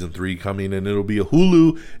have season 3 coming, and it'll be a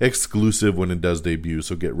Hulu exclusive when it does debut,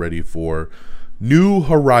 so get ready for New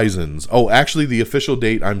Horizons. Oh, actually, the official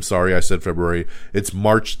date, I'm sorry, I said February. It's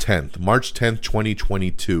March 10th. March 10th,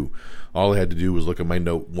 2022. All I had to do was look at my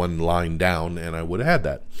note one line down, and I would have had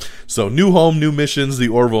that. So, New Home, New Missions, The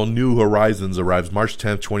Orville, New Horizons arrives March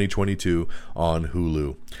 10th, 2022 on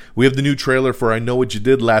Hulu. We have the new trailer for I Know What You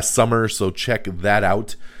Did Last Summer, so check that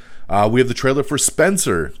out. We have the trailer for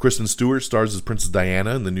Spencer. Kristen Stewart stars as Princess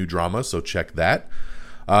Diana in the new drama, so check that.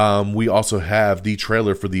 We also have the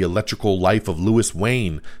trailer for The Electrical Life of Louis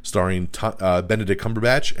Wayne, starring Benedict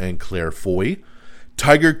Cumberbatch and Claire Foy.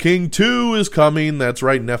 Tiger King 2 is coming. That's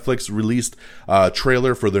right, Netflix released a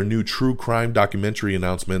trailer for their new true crime documentary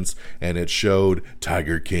announcements, and it showed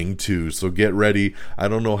Tiger King 2. So get ready. I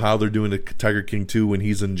don't know how they're doing a Tiger King 2 when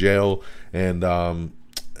he's in jail, and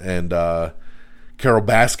Carol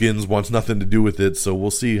Baskins wants nothing to do with it, so we'll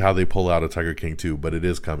see how they pull out a Tiger King 2, but it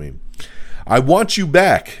is coming. I Want You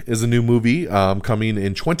Back is a new movie coming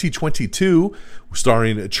in 2022,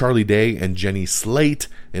 starring Charlie Day and Jenny Slate,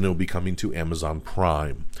 and it'll be coming to Amazon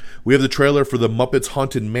Prime. We have the trailer for The Muppets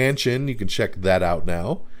Haunted Mansion. You can check that out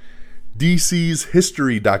now. DC's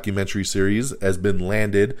History documentary series has been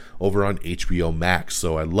landed over on HBO Max,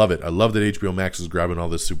 so I love it. I love that HBO Max is grabbing all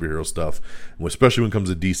this superhero stuff, especially when it comes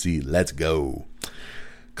to DC. Let's go.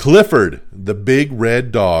 Clifford, the Big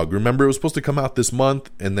Red Dog. Remember, it was supposed to come out this month,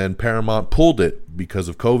 and then Paramount pulled it because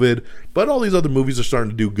of COVID. But all these other movies are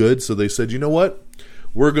starting to do good, so they said, you know what?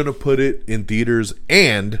 We're going to put it in theaters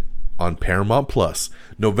and on Paramount Plus.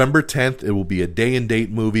 November 10th, it will be a day-and-date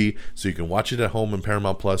movie, so you can watch it at home on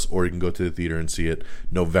Paramount Plus, or you can go to the theater and see it.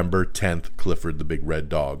 November 10th, Clifford, the Big Red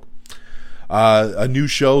Dog. A new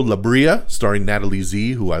show, La Brea, starring Natalie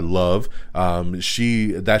Z, who I love.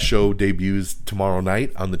 That show debuts tomorrow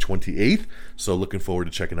night on the 28th, so looking forward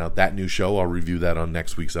to checking out that new show. I'll review that on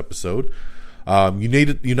next week's episode.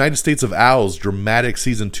 United States of Owl's dramatic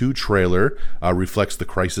Season 2 trailer reflects the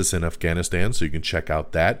crisis in Afghanistan, so you can check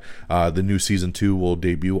out that. The new Season 2 will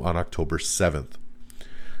debut on October 7th.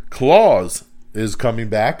 Claws is coming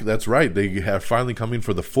back. That's right. They have finally coming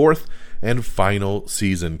for the 4th and final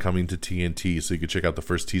season, coming to TNT, so you can check out the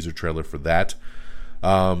first teaser trailer for that.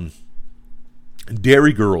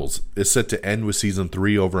 Dairy Girls is set to end with Season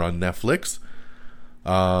 3 over on Netflix.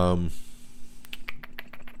 Sorry,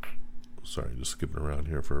 just skipping around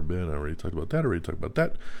here for a bit. I already talked about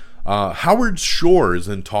that. Howard Shore is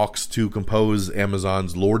in talks to compose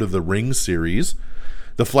Amazon's Lord of the Rings series.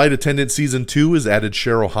 The Flight Attendant Season 2 has added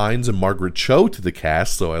Cheryl Hines and Margaret Cho to the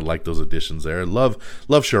cast, so I like those additions there. I love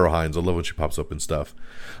Cheryl Hines. I love when she pops up and stuff.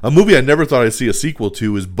 A movie I never thought I'd see a sequel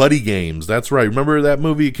to is Buddy Games. That's right. Remember that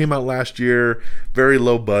movie? It came out last year. Very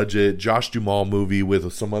low budget. Josh Duhamel movie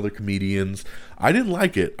with some other comedians. I didn't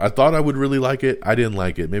like it. I thought I would really like it. I didn't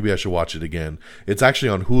like it. Maybe I should watch it again. It's actually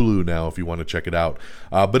on Hulu now if you want to check it out.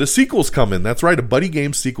 But a sequel's coming. That's right. A Buddy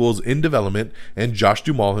Games sequel is in development, and Josh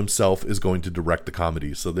Duhamel himself is going to direct the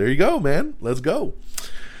comedy. So there you go, man. Let's go.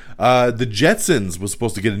 The Jetsons was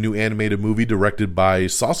supposed to get a new animated movie directed by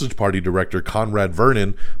Sausage Party director Conrad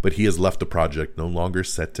Vernon, but he has left the project, no longer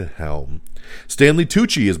set to helm. Stanley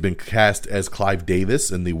Tucci has been cast as Clive Davis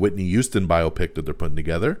in the Whitney Houston biopic that they're putting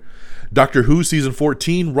together. Doctor Who Season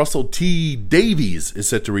 14, Russell T. Davies is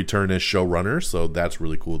set to return as showrunner, so that's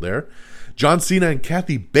really cool there. John Cena and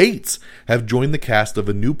Kathy Bates have joined the cast of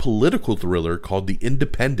a new political thriller called The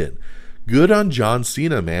Independent. Good on John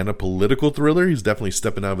Cena, man. A political thriller. He's definitely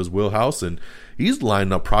stepping out of his wheelhouse, and he's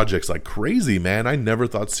lining up projects like crazy, man. I never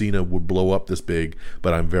thought Cena would blow up this big,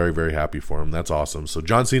 but I'm very, very happy for him. That's awesome. So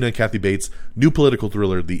John Cena and Kathy Bates, new political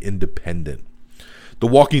thriller, The Independent. The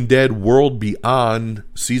Walking Dead World Beyond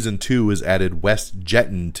Season 2 has added Wes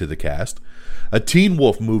Jetton to the cast. A Teen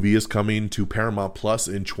Wolf movie is coming to Paramount Plus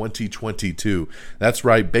in 2022. That's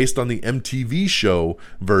right, based on the MTV show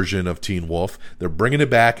version of Teen Wolf. They're bringing it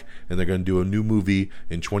back, and they're going to do a new movie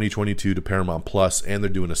in 2022 to Paramount Plus, and they're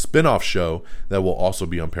doing a spin-off show that will also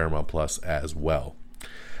be on Paramount Plus as well.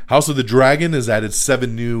 House of the Dragon has added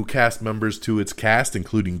 7 new cast members to its cast,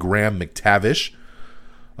 including Graham McTavish.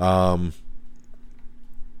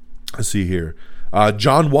 Let's see here.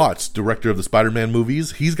 John Watts, director of the Spider-Man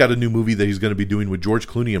movies, he's got a new movie that he's going to be doing with George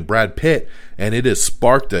Clooney and Brad Pitt, and it has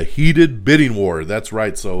sparked a heated bidding war. That's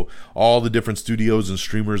right. So all the different studios and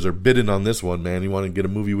streamers are bidding on this one, man. You want to get a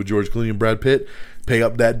movie with George Clooney and Brad Pitt? Pay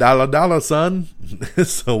up that dollar, son.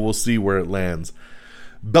 So we'll see where it lands.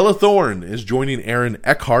 Bella Thorne is joining Aaron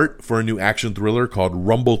Eckhart for a new action thriller called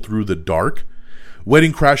Rumble Through the Dark.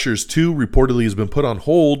 Wedding Crashers 2 reportedly has been put on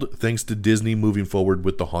hold thanks to Disney moving forward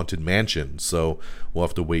with the Haunted Mansion. So we'll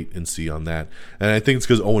have to wait and see on that. And I think it's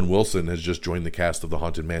because Owen Wilson has just joined the cast of the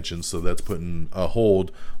Haunted Mansion, so that's putting a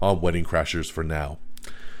hold on Wedding Crashers for now.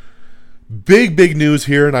 Big news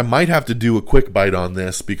here, and I might have to do a quick bite on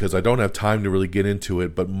this because I don't have time to really get into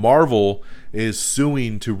it, but Marvel is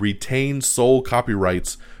suing to retain sole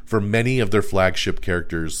copyrights for many of their flagship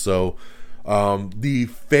characters. So the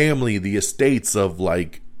family, the estates of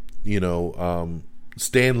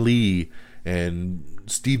Stan Lee and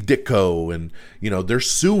Steve Ditko, and they're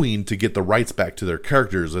suing to get the rights back to their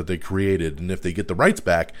characters that they created. And if they get the rights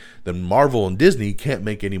back, then Marvel and Disney can't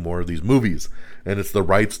make any more of these movies. And it's the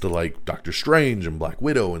rights to like Doctor Strange and Black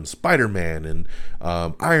Widow and Spider-Man and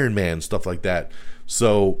Iron Man, stuff like that.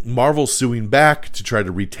 So Marvel's suing back to try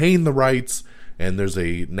to retain the rights, and there's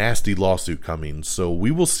a nasty lawsuit coming. So we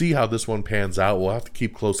will see how this one pans out. We'll have to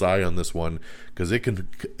keep close eye on this one because it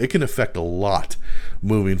can affect a lot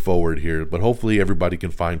moving forward here. But hopefully everybody can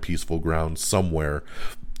find peaceful ground somewhere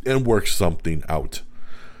and work something out.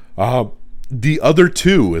 The Other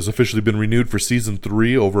Two has officially been renewed for season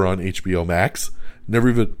 3 over on HBO Max. Never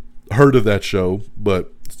even heard of that show,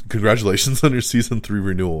 but congratulations on your season 3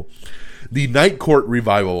 renewal. The Night Court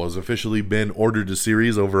revival has officially been ordered to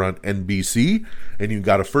series over on NBC, and you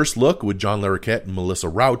got a first look with John Larroquette and Melissa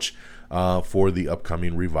Rauch for the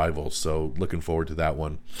upcoming revival. So looking forward to that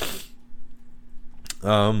one.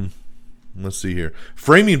 Let's see here.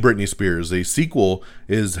 Framing Britney Spears, a sequel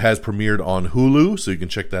has premiered on Hulu, so you can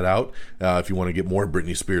check that out if you want to get more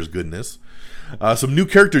Britney Spears goodness. Some new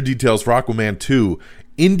character details for Aquaman 2.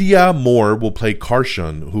 India Moore will play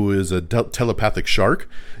Karshun, who is a telepathic shark.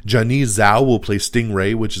 Janice Zhao will play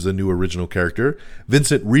Stingray, which is a new original character.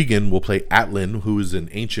 Vincent Regan will play Atlan, who is an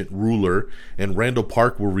ancient ruler. And Randall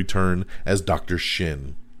Park will return as Dr.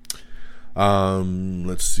 Shin.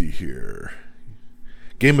 Let's see here.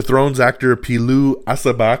 Game of Thrones actor Pilou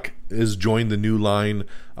Asabak has joined the New Line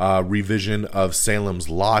revision of Salem's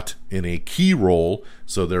Lot in a key role,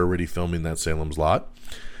 so they're already filming that Salem's Lot.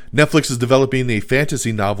 Netflix is developing a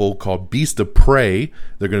fantasy novel called Beast of Prey.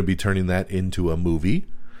 They're going to be turning that into a movie.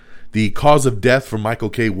 The cause of death for Michael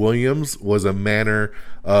K. Williams was a manner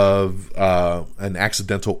of an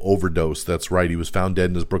accidental overdose. That's right, he was found dead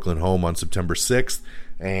in his Brooklyn home on September 6th,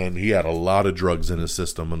 and he had a lot of drugs in his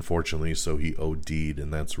system, unfortunately, so he OD'd,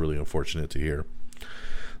 and that's really unfortunate to hear.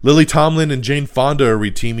 Lily Tomlin and Jane Fonda are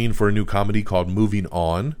reteaming for a new comedy called Moving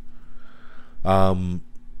On.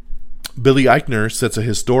 Billy Eichner sets a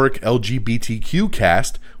historic LGBTQ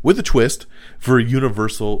cast with a twist for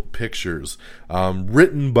Universal Pictures.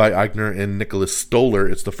 Written by Eichner and Nicholas Stoller,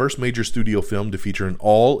 it's the first major studio film to feature an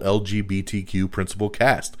all LGBTQ principal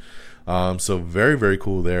cast. So very, very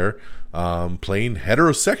cool there. Playing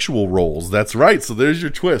heterosexual roles. That's right. So there's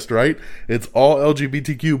your twist, right? It's all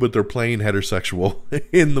LGBTQ, but they're playing heterosexual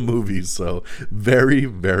in the movies. So very,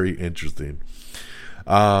 very interesting.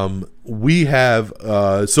 We have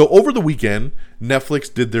so over the weekend,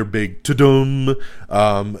 Netflix did their big ta-dum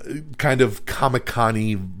kind of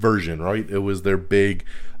Comic-Con-y version, right? It was their big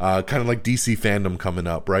kind of like DC fandom coming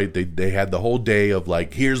up, right? They had the whole day of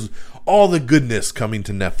like, here's all the goodness coming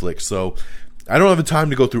to Netflix. So I don't have the time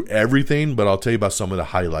to go through everything, but I'll tell you about some of the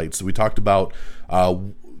highlights. So we talked about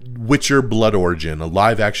Witcher Blood Origin, a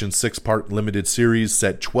live-action 6-part limited series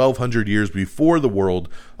set 1,200 years before the world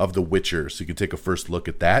of The Witcher. So you can take a first look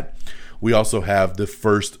at that. We also have the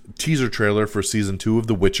first teaser trailer for Season 2 of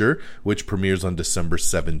The Witcher, which premieres on December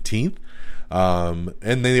 17th.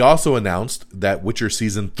 And they also announced that Witcher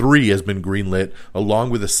Season 3 has been greenlit, along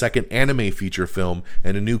with a second anime feature film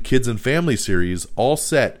and a new kids and family series, all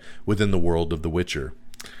set within the world of The Witcher.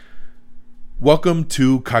 Welcome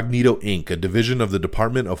to Cognito Inc., a division of the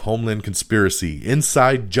Department of Homeland Conspiracy.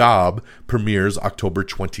 Inside Job premieres October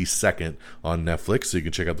 22nd on Netflix, so you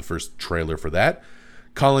can check out the first trailer for that.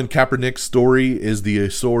 Colin Kaepernick's story is the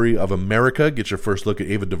story of America. Get your first look at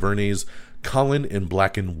Ava DuVernay's Colin in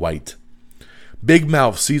Black and White. Big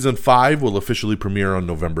Mouth Season 5 will officially premiere on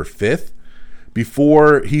November 5th.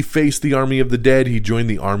 Before he faced the Army of the Dead, he joined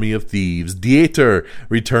the Army of Thieves. Dieter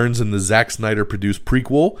returns in the Zack Snyder-produced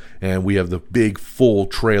prequel, and we have the big full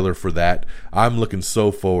trailer for that. I'm looking so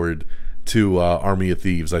forward to Army of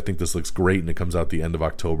Thieves. I think this looks great, and it comes out the end of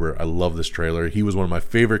October. I love this trailer. He was one of my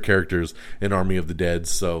favorite characters in Army of the Dead,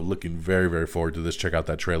 so looking very, very forward to this. Check out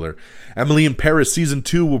that trailer. Emily in Paris Season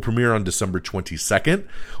 2 will premiere on December 22nd.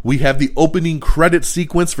 We have the opening credit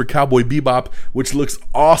sequence for Cowboy Bebop, which looks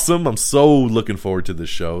awesome. I'm so looking forward to this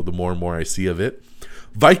show, the more and more I see of it.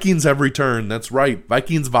 Vikings have returned. That's right.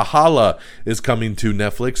 Vikings Valhalla is coming to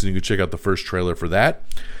Netflix, and you can check out the first trailer for that.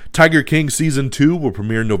 Tiger King Season 2 will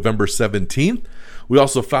premiere November 17th. We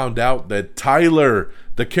also found out that Tyler,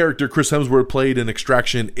 the character Chris Hemsworth played in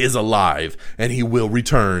Extraction, is alive, and he will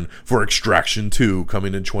return for Extraction 2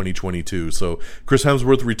 coming in 2022. So Chris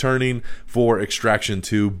Hemsworth returning for Extraction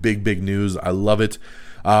 2. Big, big news. I love it.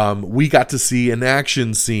 We got to see an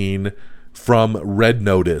action scene from Red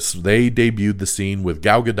Notice. They debuted the scene with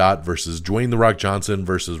Gal Gadot versus Dwayne The Rock Johnson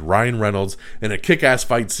versus Ryan Reynolds in a kick-ass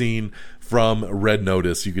fight scene from Red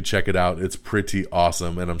Notice. You can check it out. It's pretty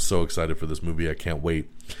awesome, and I'm so excited for this movie. I can't wait.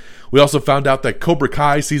 We also found out that Cobra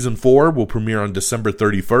Kai Season 4 will premiere on December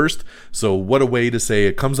 31st. So what a way to say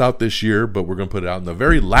it comes out this year, but we're going to put it out on the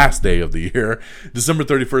very last day of the year. December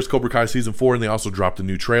 31st, Cobra Kai Season 4, and they also dropped a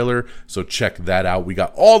new trailer. So check that out. We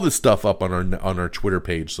got all this stuff up on our Twitter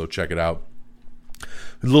page, so check it out.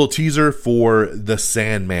 A little teaser for The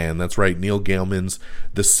Sandman. That's right, Neil Gaiman's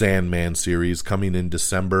The Sandman series coming in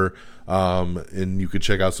December. And you can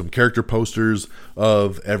check out some character posters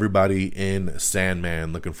of everybody in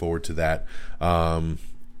Sandman. Looking forward to that.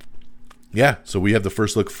 Yeah, so we have the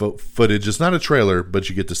first look footage. It's not a trailer, but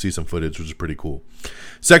you get to see some footage, which is pretty cool.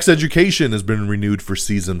 Sex Education has been renewed for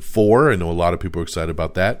Season 4. I know a lot of people are excited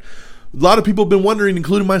about that. A lot of people have been wondering,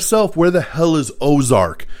 including myself, where the hell is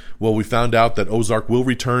Ozark? Well, we found out that Ozark will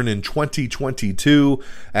return in 2022,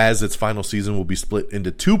 as its final season will be split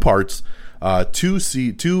into two parts, two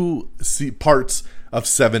parts of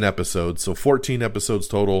 7 episodes, so 14 episodes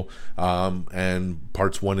total, and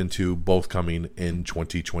parts 1 and 2 both coming in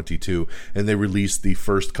 2022. And they released the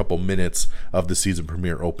first couple minutes of the season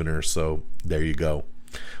premiere opener, so there you go.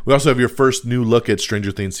 We also have your first new look at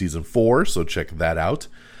Stranger Things Season 4, so check that out.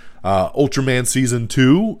 Ultraman Season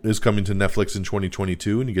 2 is coming to Netflix in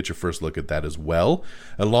 2022, and you get your first look at that as well,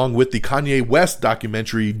 along with the Kanye West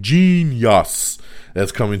documentary Genius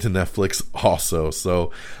that's coming to Netflix also.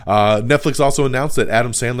 So Netflix also announced that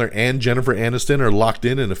Adam Sandler and Jennifer Aniston are locked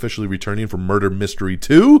in and officially returning for Murder Mystery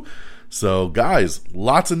 2. So guys,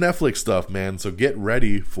 lots of Netflix stuff, man. So get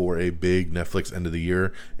ready for a big Netflix end of the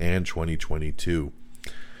year and 2022.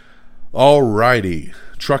 Alrighty,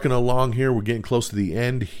 trucking along here. We're getting close to the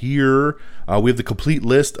end here. We have the complete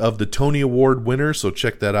list of the Tony Award winners, so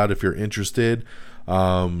check that out if you're interested.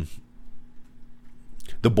 The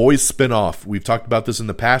Boys spinoff. We've talked about this in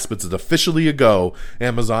the past, but it's officially a go.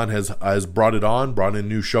 Amazon has brought in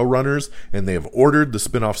new showrunners, and they have ordered the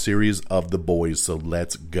spinoff series of The Boys, so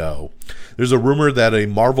let's go. There's a rumor that a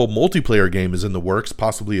Marvel multiplayer game is in the works,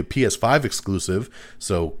 possibly a PS5 exclusive,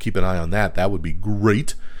 so keep an eye on that. That would be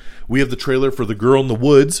great. We have the trailer for The Girl in the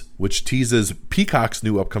Woods, which teases Peacock's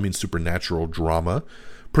new upcoming supernatural drama.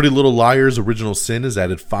 Pretty Little Liars Original Sin has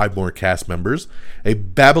added 5 more cast members. A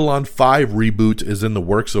Babylon 5 reboot is in the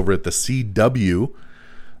works over at the CW.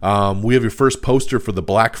 We have your first poster for The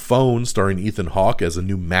Black Phone, starring Ethan Hawke as a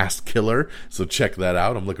new masked killer, so check that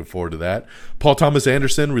out. I'm looking forward to that. Paul Thomas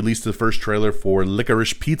Anderson released the first trailer for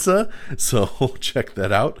Licorice Pizza, so check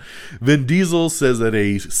that out. Vin Diesel says that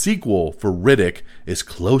a sequel for Riddick is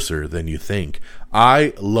closer than you think.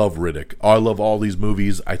 I love Riddick. I love all these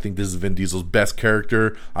movies. I think this is Vin Diesel's best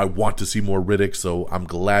character. I want to see more Riddick, so I'm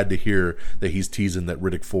glad to hear that he's teasing that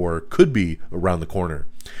Riddick 4 could be around the corner.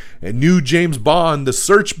 A new James Bond, The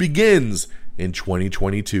Search, begins in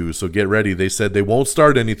 2022, so get ready. They said they won't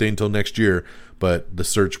start anything until next year, but The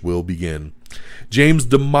Search will begin. James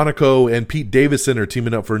DeMonaco and Pete Davidson are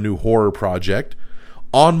teaming up for a new horror project.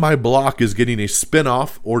 On My Block is getting a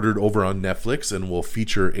spin-off ordered over on Netflix and will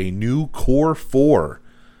feature a new Core 4,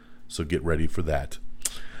 so get ready for that.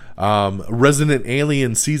 Resident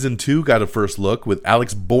Alien Season 2 got a first look with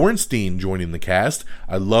Alex Bornstein joining the cast.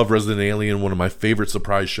 I love Resident Alien, one of my favorite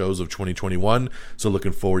surprise shows of 2021, so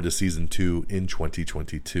looking forward to Season 2 in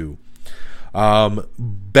 2022.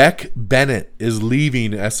 Beck Bennett is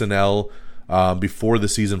leaving SNL before the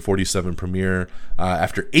Season 47 premiere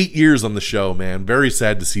after 8 years on the show, man. Very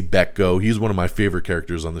sad to see Beck go. He's one of my favorite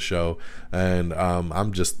characters on the show, and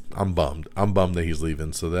I'm bummed. I'm bummed that he's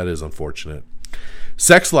leaving, so that is unfortunate.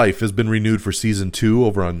 Sex Life has been renewed for Season 2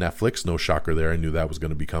 over on Netflix. No shocker there. I knew that was going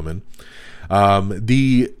to be coming.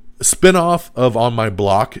 The spinoff of On My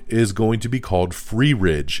Block is going to be called Free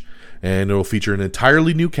Ridge, and it will feature an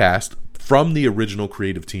entirely new cast from the original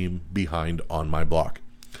creative team behind On My Block.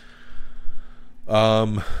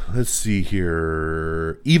 Let's see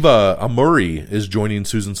here. Eva Amuri is joining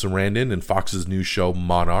Susan Sarandon in Fox's new show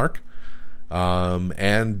Monarch.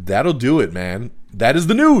 And that'll do it, man. That is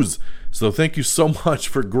the news. So thank you so much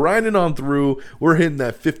for grinding on through. We're hitting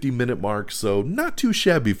that 50-minute mark, so not too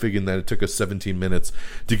shabby, figuring that it took us 17 minutes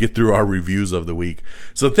to get through our reviews of the week.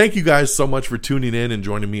 So thank you guys so much for tuning in and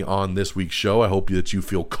joining me on this week's show. I hope that you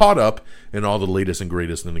feel caught up in all the latest and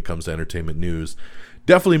greatest when it comes to entertainment news.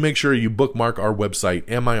 Definitely make sure you bookmark our website,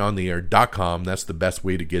 amiontheair.com. That's the best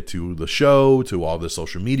way to get to the show, to all the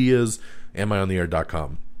social medias,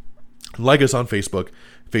 amiontheair.com. Like us on Facebook,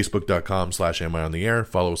 facebook.com/amiontheair.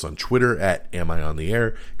 Follow us on Twitter at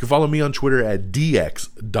amiontheair. You can follow me on Twitter at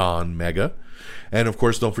dxdonmega. And of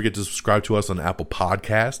course, don't forget to subscribe to us on Apple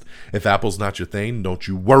Podcast. If Apple's not your thing, don't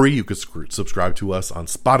you worry. You can subscribe to us on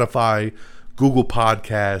Spotify, Google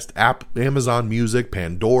Podcast, Amazon Music,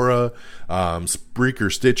 Pandora,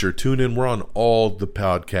 Spreaker, Stitcher, TuneIn. We're on all the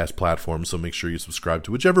podcast platforms, so make sure you subscribe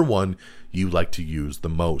to whichever one you like to use the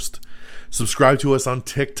most. Subscribe to us on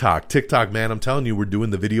TikTok. TikTok, man, I'm telling you, we're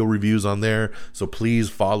doing the video reviews on there, so please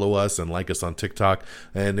follow us and like us on TikTok.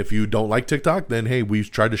 And if you don't like TikTok, then hey, we've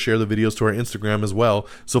tried to share the videos to our Instagram as well,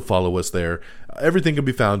 so follow us there. Everything can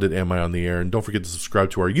be found at Am I on the Air, and don't forget to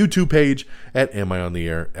subscribe to our YouTube page at Am I on the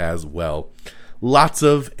Air as well. Lots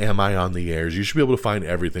of Am I on the Airs. You should be able to find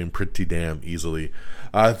everything pretty damn easily.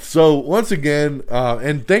 So once again,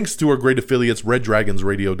 and thanks to our great affiliates,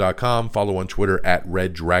 RedDragonsRadio.com. Follow on Twitter at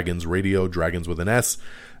RedDragonsRadio, Dragons with an S.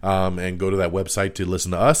 And go to that website to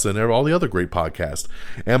listen to us and all the other great podcasts.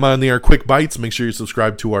 Am I on the Air Quick Bites? Make sure you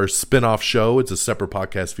subscribe to our spin-off show. It's a separate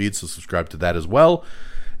podcast feed, so subscribe to that as well.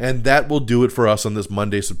 And that will do it for us on this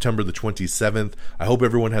Monday, September the 27th. I hope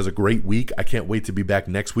everyone has a great week. I can't wait to be back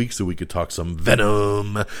next week so we could talk some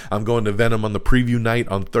Venom. I'm going to Venom on the preview night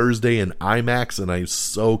on Thursday in IMAX, and I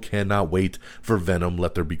so cannot wait for Venom,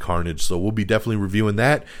 Let There Be Carnage. So we'll be definitely reviewing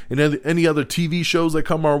that and any other TV shows that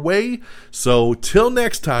come our way. So till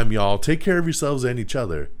next time, y'all, take care of yourselves and each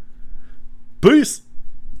other. Peace.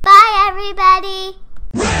 Bye, everybody.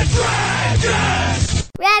 Red Dragons!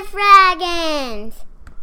 Red Dragons!